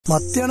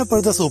മത്തിയാണ്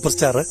ഇപ്പോഴത്തെ super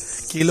star.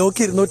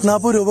 കിലോക്ക്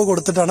 240 രൂപ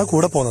കൊടുത്തിട്ടാണ്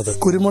കൂടെ പോകുന്നത്.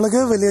 കുരുമുളക്,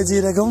 വലിയ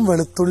ജീരകം,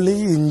 വെളുത്തുള്ളി,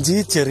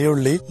 ഇഞ്ചി, ചെറിയ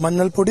ഉള്ളി,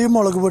 മഞ്ഞൾപ്പൊടി,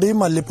 മുളക് പൊടി,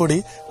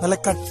 മല്ലിപ്പൊടി, നല്ല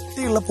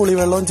കട്ടിയുള്ള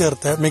പുളിവെള്ളവും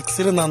ചേർത്ത്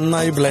മിക്സിയിൽ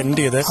നന്നായി ബ്ലെൻഡ്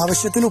ചെയ്ത്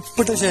ആവശ്യത്തിന്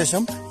ഉപ്പിട്ട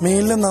ശേഷം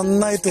മീനിൽ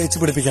നന്നായി തേച്ച്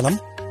പിടിപ്പിക്കണം.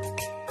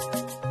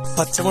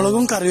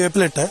 പച്ചമുളകും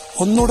കറിവേപ്പിലിട്ട്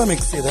ഒന്നുകൂടെ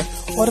മിക്സ് ചെയ്ത്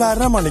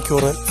 1.5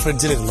 മണിക്കൂർ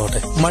ഫ്രിഡ്ജിലിരുന്നോട്ടെ.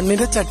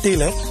 മണ്ണിന്റെ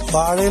ചട്ടിയില്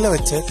വാഴയില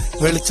വെച്ച്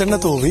വെളിച്ചെണ്ണ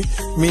തൂവി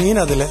മീൻ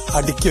അതില്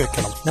അടുക്കി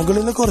വെക്കണം.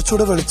 മുകളിൽ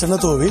കുറച്ചുകൂടെ വെളിച്ചെണ്ണ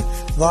തൂവി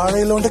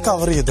വാഴയിലോണ്ട്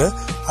കവർ ചെയ്ത്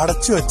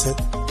അടച്ചു വെച്ച്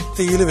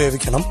തീയിൽ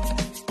വേവിക്കണം.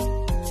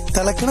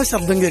 തിളക്കണ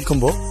ശബ്ദം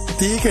കേൾക്കുമ്പോൾ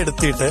തീ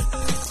കെടുത്തിയിട്ട്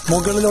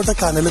മുകളിലോട്ട്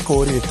കനല്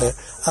കോരിയിട്ട്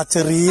ആ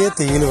ചെറിയ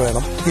തീയിൽ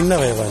വേണം പിന്നെ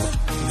വേവാനും.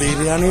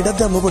 ബിരിയാണിയുടെ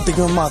ദമ്മ്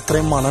പൊട്ടിക്കുമ്പോൾ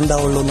മാത്രമേ മണം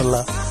ഉണ്ടാവുള്ളൂ എന്നുള്ള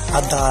ആ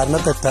ധാരണ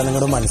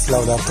തെറ്റാനങ്ങോട്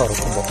മനസ്സിലാവാതെ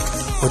തുറക്കുമ്പോൾ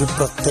ഒരു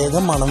പ്രത്യേക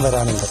മണം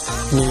വരാനുണ്ട്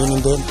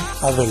മീനിന്റെയും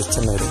ആ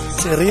വെളിച്ചെണ്ണയുടെയും.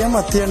 ചെറിയ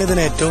മത്തിയാണ്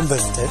ഇതിന് ഏറ്റവും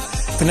ബെസ്റ്റ്.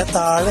 പിന്നെ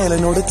താഴെ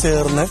ഇലനോട്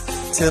ചേർന്ന്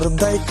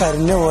ചെറുതായി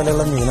കരിഞ്ഞ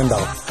പോലെയുള്ള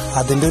മീനുണ്ടാവും.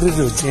 അതിന്റെ ഒരു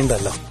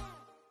രുചിയുണ്ടല്ലോ.